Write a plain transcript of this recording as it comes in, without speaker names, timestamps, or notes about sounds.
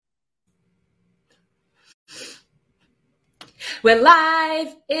We're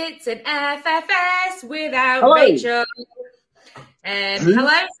live. It's an FFS without Hello. Rachel.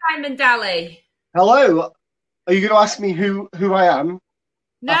 Hello, Simon Daly. Hello. Are you going to ask me who I am?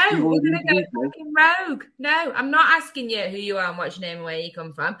 No, we're going to go fucking rogue. No, I'm not asking you who you are and what's your name and where you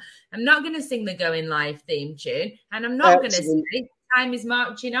come from. I'm not going to sing the Going Live theme tune, and I'm not going to say time is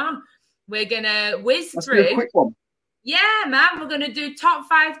marching on. We're going to whiz Let's through. do a quick one. Yeah, man, we're going to do top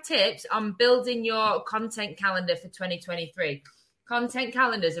 5 tips on building your content calendar for 2023. Content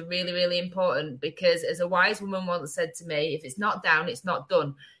calendars are really, really important because, as a wise woman once said to me, if it's not down, it's not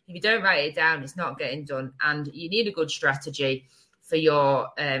done. If you don't write it down, it's not getting done. And you need a good strategy for your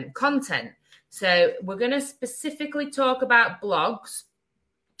content. So we're going to specifically talk about blogs,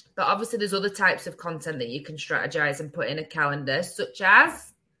 but obviously there's other types of content that you can strategize and put in a calendar, such as...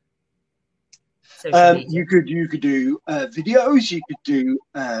 You could do videos. You could do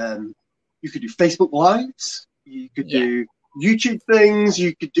Facebook Lives. You could do YouTube things.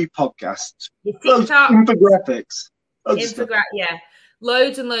 You could do podcasts. TikTok, infographics.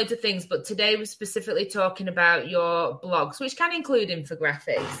 Loads and loads of things. But today we're specifically talking about your blogs, which can include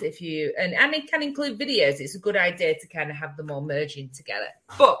infographics and it can include videos. It's a good idea to kind of have them all merging together.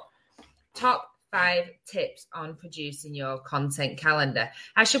 But top 5 tips on producing your content calendar.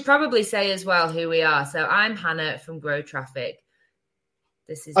 I should probably say as well who we are. So I'm Hannah from Grow Traffic.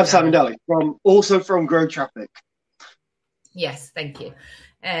 I'm Simon Daly from Grow Traffic. Yes, thank you.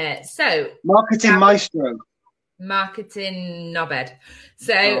 So Marketing Maestro. Marketing knobhead.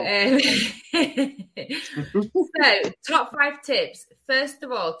 So top 5 tips. First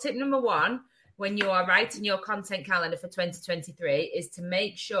of all, tip number 1, when you are writing your content calendar for 2023, is to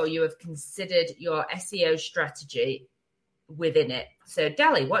make sure you have considered your SEO strategy within it. So,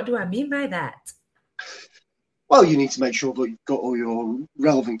 Daly, what do I mean by that? Well, you need to make sure that you've got all your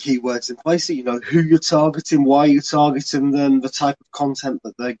relevant keywords in place, so you know who you're targeting, why you're targeting them, the type of content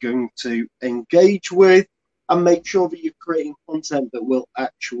that they're going to engage with, and make sure that you're creating content that will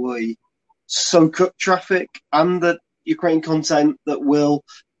actually soak up traffic and that you're creating content that will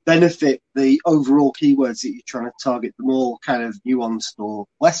benefit the overall keywords that you're trying to target, the more kind of nuanced or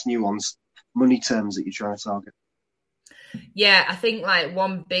less nuanced money terms that you're trying to target. Yeah, I think like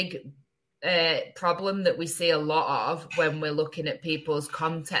one big problem that we see a lot of when we're looking at people's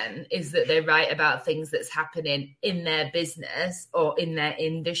content is that they write about things that's happening in their business or in their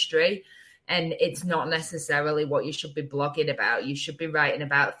industry. And it's not necessarily what you should be blogging about. You should be writing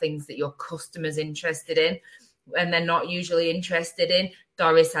about things that your customer's interested in. And they're not usually interested in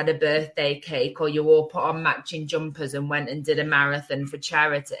Doris had a birthday cake or you all put on matching jumpers and went and did a marathon for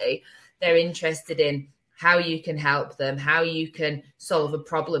charity. They're interested in how you can help them, how you can solve a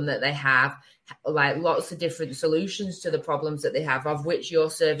problem that they have, like lots of different solutions to the problems that they have, of which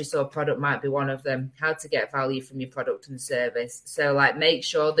your service or product might be one of them, how to get value from your product and service. So like make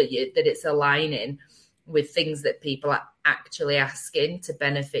sure that it's aligning with things that people are actually asking to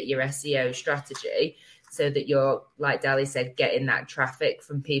benefit your SEO strategy, so that you're, like Daly said, getting that traffic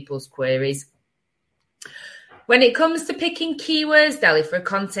from people's queries. When it comes to picking keywords, Daly, for a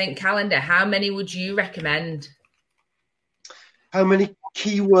content calendar, how many would you recommend? How many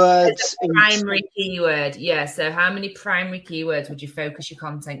keywords? Primary keyword, yeah. So how many primary keywords would you focus your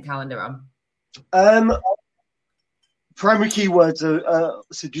content calendar on? Primary keywords are,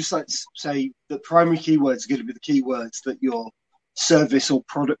 so just let's say that primary keywords are going to be the keywords that your service or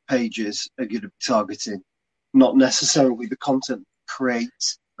product pages are going to be targeting, not necessarily the content you create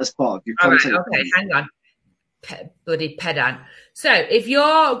as part of your content. All right, okay, hang on. Bloody pedant. So if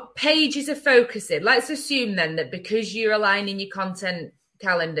your pages are focusing, let's assume then that because you're aligning your content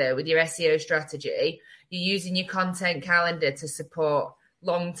calendar with your SEO strategy, you're using your content calendar to support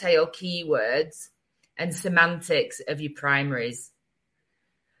long tail keywords and semantics of your primaries.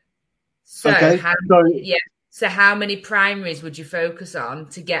 So how many primaries would you focus on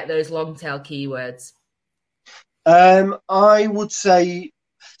to get those long tail keywords? I would say,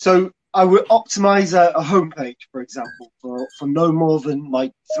 so I would optimize a homepage, for example, for no more than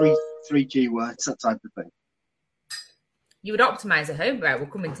like three keywords, that type of thing. You would optimize a home, right? We'll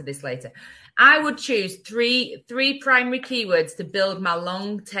come into this later. I would choose three primary keywords to build my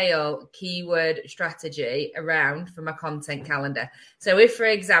long tail keyword strategy around for my content calendar. So if, for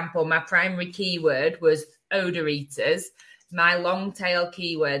example, my primary keyword was odor eaters, my long tail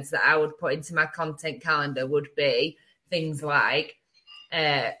keywords that I would put into my content calendar would be things like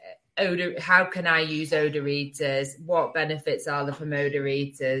odor. How can I use odor eaters? What benefits are there from odor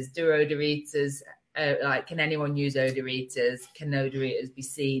eaters? Do odor eaters Like, can anyone use odor eaters? Can odor eaters be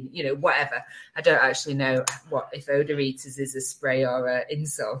seen? Whatever. I don't actually know if odor eaters is a spray or an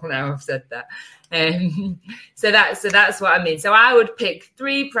insult. Now I've said that. So that's what I mean. So I would pick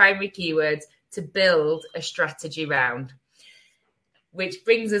 3 primary keywords to build a strategy round, which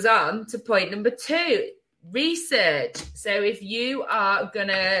brings us on to point number 2. Research. So if you are going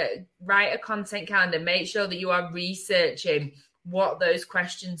to write a content calendar, make sure that you are researching what those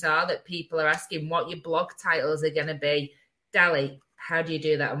questions are that people are asking, what your blog titles are going to be. Dali, how do you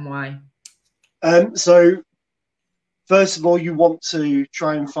do that and why? So first of all, you want to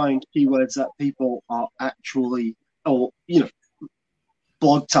try and find keywords that people are actually, or,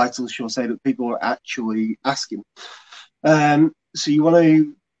 blog titles, shall I say, that people are actually asking. So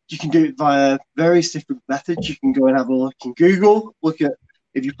you can do it via various different methods. You can go and have a look in Google,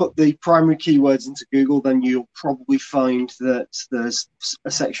 if you put the primary keywords into Google, then you'll probably find that there's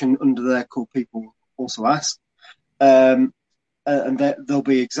a section under there called People Also Ask. And there'll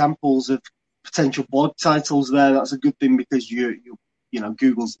be examples of potential blog titles there. That's a good thing because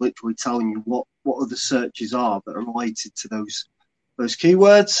Google's literally telling you what other searches are that are related to those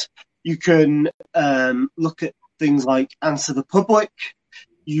keywords. You can look at things like Answer the Public.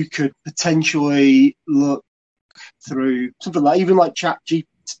 You could potentially look through something like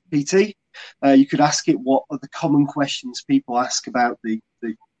ChatGPT. You could ask it what are the common questions people ask about the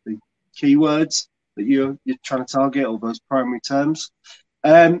keywords that you're trying to target, or those primary terms.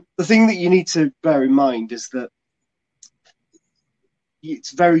 The thing that you need to bear in mind is that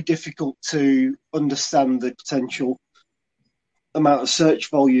it's very difficult to understand the potential amount of search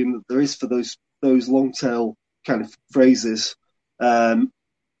volume that there is for those long tail kind of phrases.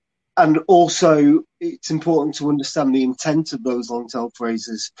 And also, it's important to understand the intent of those long-tail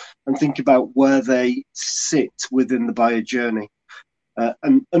phrases and think about where they sit within the buyer journey.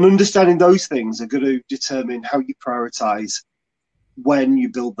 And understanding those things are going to determine how you prioritize when you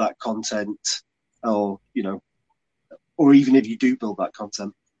build that content, or even if you do build that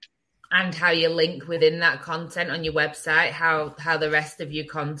content. And how you link within that content on your website, how the rest of your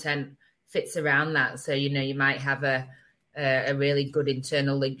content fits around that. So, you might have a really good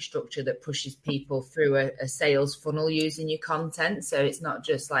internal link structure that pushes people through a sales funnel using your content. So it's not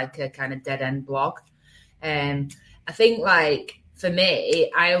just like a kind of dead end blog. I think, like, for me,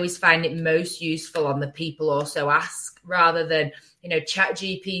 I always find it most useful on the People Also Ask rather than,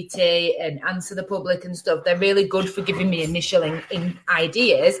 ChatGPT and Answer the Public and stuff. They're really good for giving me initial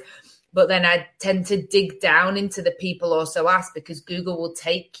ideas, but then I tend to dig down into the People Also Ask because Google will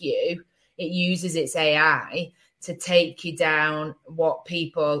it uses its AI to take you down what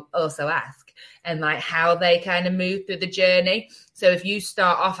people also ask and like how they kind of move through the journey. So if you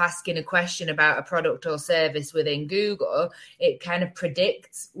start off asking a question about a product or service within Google, it kind of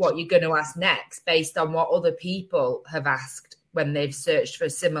predicts what you're going to ask next based on what other people have asked when they've searched for a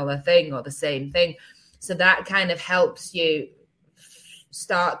similar thing or the same thing. So that kind of helps you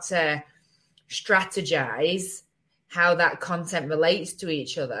start to strategize how that content relates to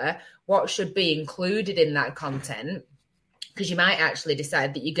each other, what should be included in that content, because you might actually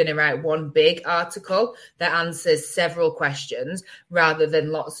decide that you're going to write one big article that answers several questions rather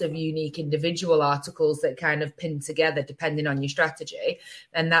than lots of unique individual articles that kind of pin together depending on your strategy.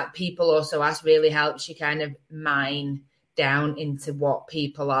 And that People Also Ask really helps you kind of mine down into what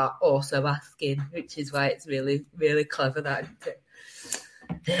people are also asking, which is why it's really, really clever, that,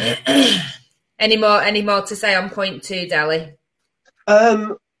 isn't it? Any more to say on point 2, Dali?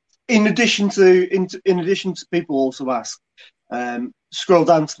 In addition to People Also Ask, scroll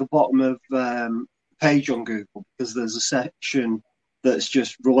down to the bottom of the page on Google, because there's a section that's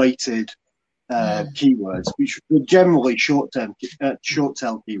just related keywords, which are generally short tail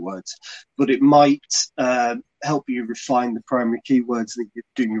keywords, but it might help you refine the primary keywords that you're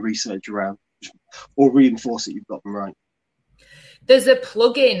doing your research around, or reinforce that you've got them right. There's a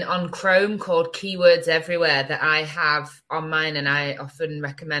plugin on Chrome called Keywords Everywhere that I have on mine, and I often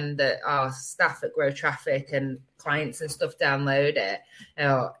recommend that our staff at Grow Traffic and clients and stuff download it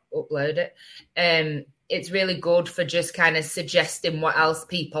or upload it. It's really good for just kind of suggesting what else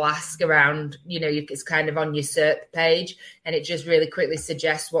people ask around, it's kind of on your SERP page, and it just really quickly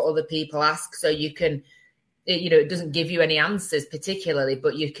suggests what other people ask. So you can, it doesn't give you any answers particularly,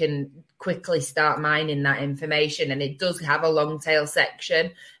 but you can quickly start mining that information. And it does have a long tail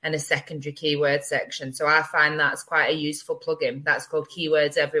section and a secondary keyword section. So I find that's quite a useful plugin. That's called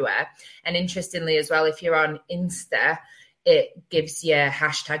Keywords Everywhere. And interestingly as well, if you're on Insta, it gives you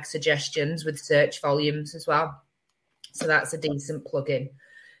hashtag suggestions with search volumes as well. So that's a decent plugin.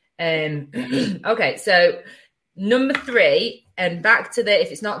 Okay, so number 3, and back to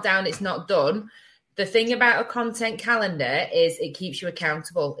if it's not down, it's not done. The thing about a content calendar is it keeps you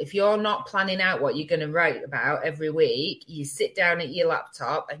accountable. If you're not planning out what you're going to write about every week, you sit down at your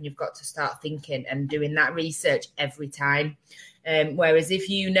laptop and you've got to start thinking and doing that research every time. Whereas if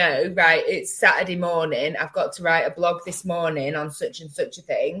you know, right, it's Saturday morning, I've got to write a blog this morning on such and such a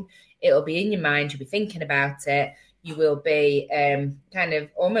thing, it'll be in your mind, you'll be thinking about it. You will be kind of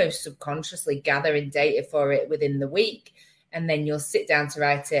almost subconsciously gathering data for it within the week. And then you'll sit down to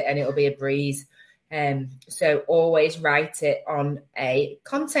write it and it'll be a breeze. So always write it on a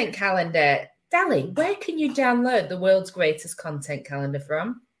content calendar. Dali, where can you download the world's greatest content calendar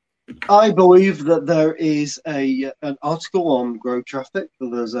from? I believe that there is an article on Grow Traffic.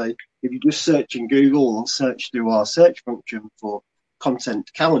 If you just search in Google or search through our search function for content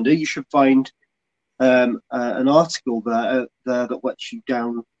calendar, you should find an article there that lets you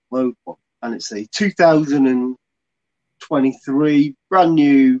download one, and it's a 2023 brand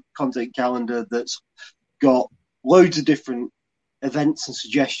new content calendar that's got loads of different events and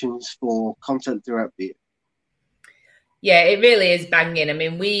suggestions for content throughout the year. Yeah, it really is banging. I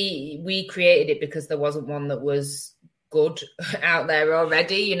mean, we created it because there wasn't one that was good out there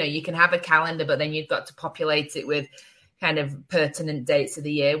already. You know, you can have a calendar, but then you've got to populate it with kind of pertinent dates of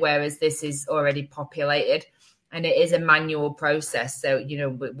the year, whereas this is already populated and it is a manual process. So, you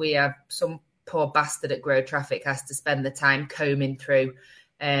know, we have some poor bastard at Grow Traffic has to spend the time combing through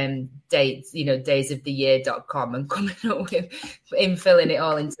dates, you know, daysoftheyear.com and coming up with infilling it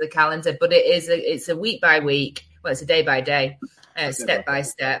all into the calendar. But it's a week by week, well, it's a day by day, step by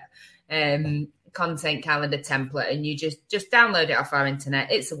step content calendar template, and you just download it off our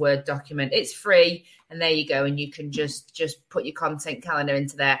internet. It's a Word document, it's free, and there you go, and you can just put your content calendar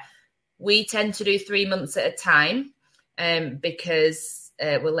into there. We tend to do 3 months at a time because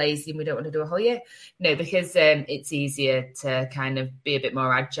we're lazy and we don't want to do a whole year. No, because it's easier to kind of be a bit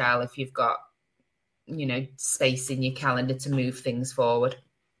more agile if you've got, you know, space in your calendar to move things forward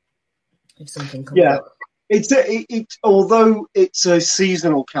if something comes up. Although it's a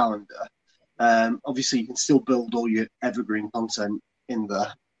seasonal calendar, obviously you can still build all your evergreen content in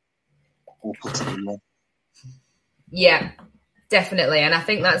there or put it in there. Yeah, definitely. And I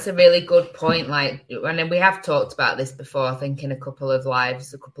think that's a really good point. Like, and we have talked about this before, I think in a couple of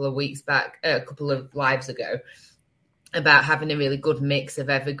lives ago, about having a really good mix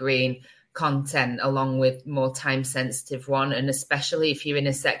of evergreen content along with more time sensitive one. And especially if you're in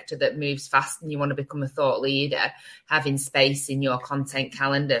a sector that moves fast and you want to become a thought leader, having space in your content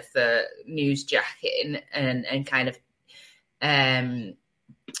calendar for news jacking and kind of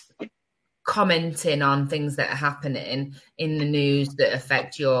commenting on things that are happening in the news that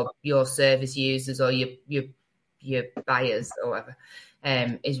affect your service users or your buyers or whatever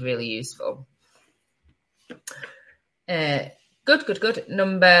is really useful. Good.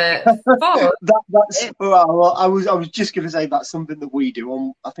 Number 4. Well, I was just going to say that's something that we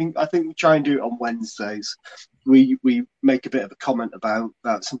do. I think we try and do it on Wednesdays. We make a bit of a comment about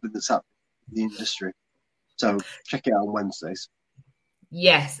something that's happening in the industry. So check it out on Wednesdays.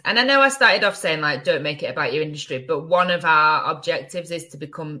 Yes, and I know I started off saying like don't make it about your industry, but one of our objectives is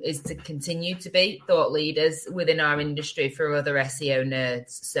to continue to be thought leaders within our industry for other SEO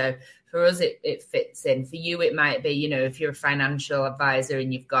nerds. So for us, it fits in. For you, it might be, you know, if you're a financial advisor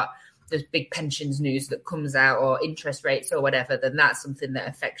and you've got this big pensions news that comes out or interest rates or whatever, then that's something that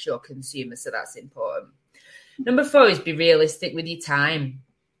affects your consumer. So that's important. Number 4 is be realistic with your time.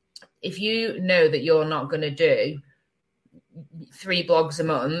 If you know that you're not going to do 3 blogs a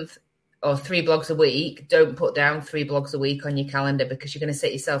month or 3 blogs a week, don't put down 3 blogs a week on your calendar because you're going to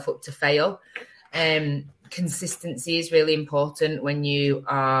set yourself up to fail. Consistency is really important when you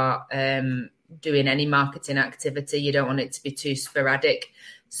are doing any marketing activity. You don't want it to be too sporadic.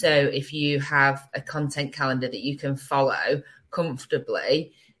 So if you have a content calendar that you can follow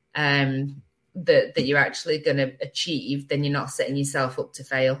comfortably, that you're actually going to achieve, then you're not setting yourself up to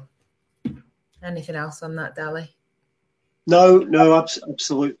fail. Anything else on that, Dali? No,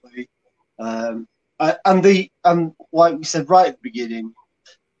 absolutely. And like we said right at the beginning,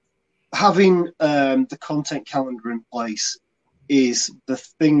 having the content calendar in place is the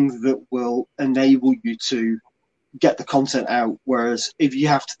thing that will enable you to get the content out. Whereas if you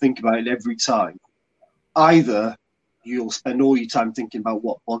have to think about it every time, either you'll spend all your time thinking about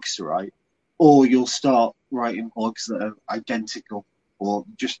what blogs to write, or you'll start writing blogs that are identical or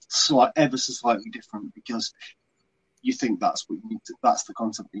just ever so slightly different because you think that's what you need to, that's the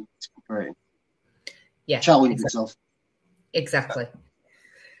content that you need to be creating. Yeah. Challenge yourself. Exactly.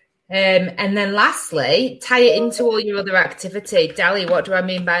 And then lastly, tie it into all your other activity. Dali, what do I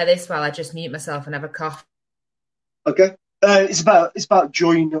mean by this while I just mute myself and have a cough? Okay. It's about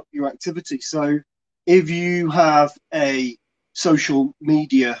joining up your activity. So If you have a social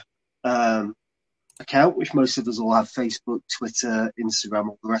media account, which most of us will have, Facebook, Twitter, Instagram,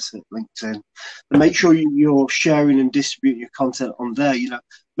 all the rest of it, LinkedIn, and make sure you're sharing and distributing your content on there.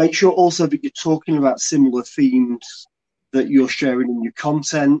 Make sure also that you're talking about similar themes that you're sharing in your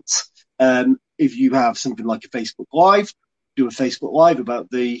content. If you have something like a Facebook Live, do a Facebook Live about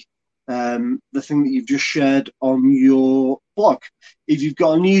the thing that you've just shared on your blog. If you've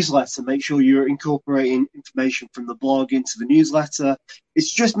got a newsletter, make sure you're incorporating information from the blog into the newsletter.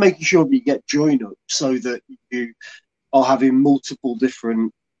 It's just making sure that you get join up so that you are having multiple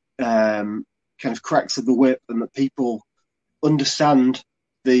different kind of cracks of the whip, and that people understand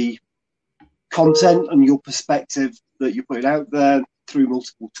the content and your perspective that you're putting out there through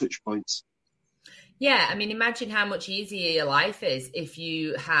multiple touch points. Yeah, I mean, imagine how much easier your life is if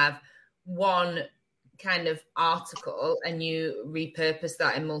you have one kind of article and you repurpose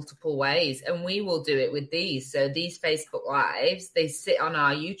that in multiple ways. And we will do it with these. So these Facebook Lives, they sit on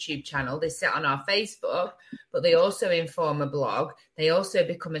our YouTube channel, they sit on our Facebook, but they also inform a blog. They also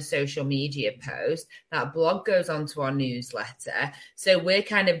become a social media post. That blog goes onto our newsletter. So we're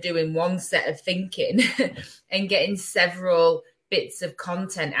kind of doing one set of thinking and getting several bits of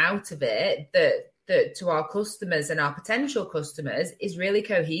content out of it that to our customers and our potential customers is really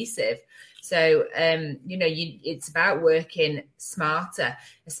cohesive. So, it's about working smarter,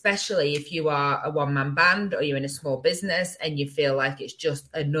 especially if you are a one-man band or you're in a small business and you feel like it's just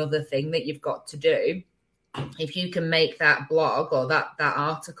another thing that you've got to do. If you can make that blog or that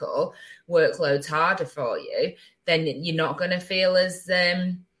article work loads harder for you, then you're not going to feel as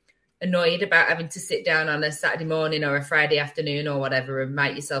annoyed about having to sit down on a Saturday morning or a Friday afternoon or whatever and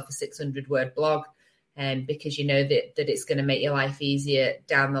write yourself a 600-word blog. Because you know that it's going to make your life easier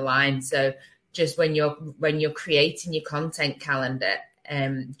down the line. So just when you're creating your content calendar,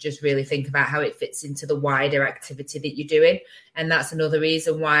 just really think about how it fits into the wider activity that you're doing. And that's another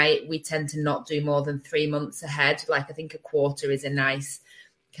reason why we tend to not do more than 3 months ahead. Like, I think a quarter is a nice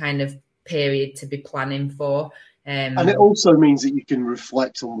kind of period to be planning for. And it also means that you can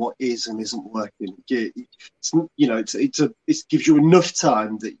reflect on what is and isn't working. It gives you enough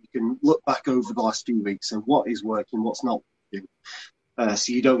time that you can look back over the last few weeks and what is working, what's not working.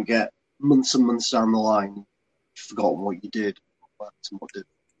 So you don't get months and months down the line, you've forgotten what you did and what didn't.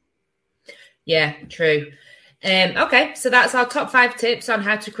 Yeah, true. Okay, so that's our top 5 tips on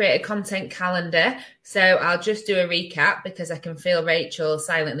how to create a content calendar. So I'll just do a recap because I can feel Rachel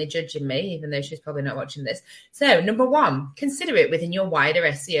silently judging me, even though she's probably not watching this. So number 1, consider it within your wider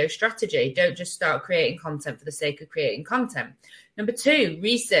SEO strategy. Don't just start creating content for the sake of creating content. Number 2,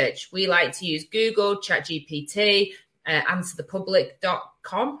 research. We like to use Google, ChatGPT,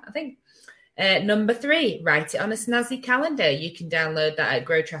 answerthepublic.com, I think. Number 3, write it on a snazzy calendar. You can download that at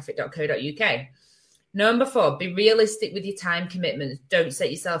growtraffic.co.uk. Number 4, be realistic with your time commitments. Don't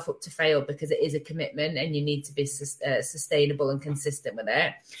set yourself up to fail because it is a commitment and you need to be sustainable and consistent with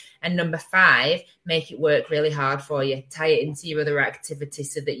it. And number 5, make it work really hard for you. Tie it into your other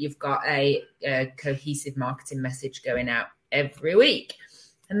activities so that you've got a cohesive marketing message going out every week.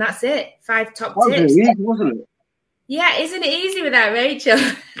 And that's it. 5 top tips. Easy, wasn't it? Yeah, isn't it easy without Rachel?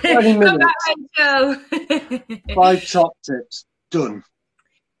 20 minutes. Come back, Rachel. 5 top tips. Done.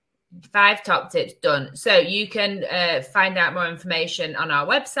 5 top tips done. So you can find out more information on our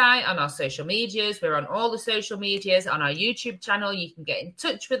website, on our social medias. We're on all the social medias, on our YouTube channel. You can get in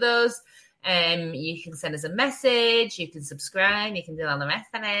touch with us. You can send us a message. You can subscribe. You can do all the rest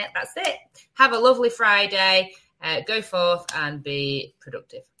of it. That's it. Have a lovely Friday. Go forth and be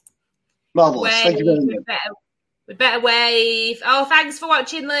productive. Marvellous. Thank you very much. We better wave. Oh, thanks for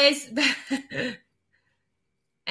watching, Liz.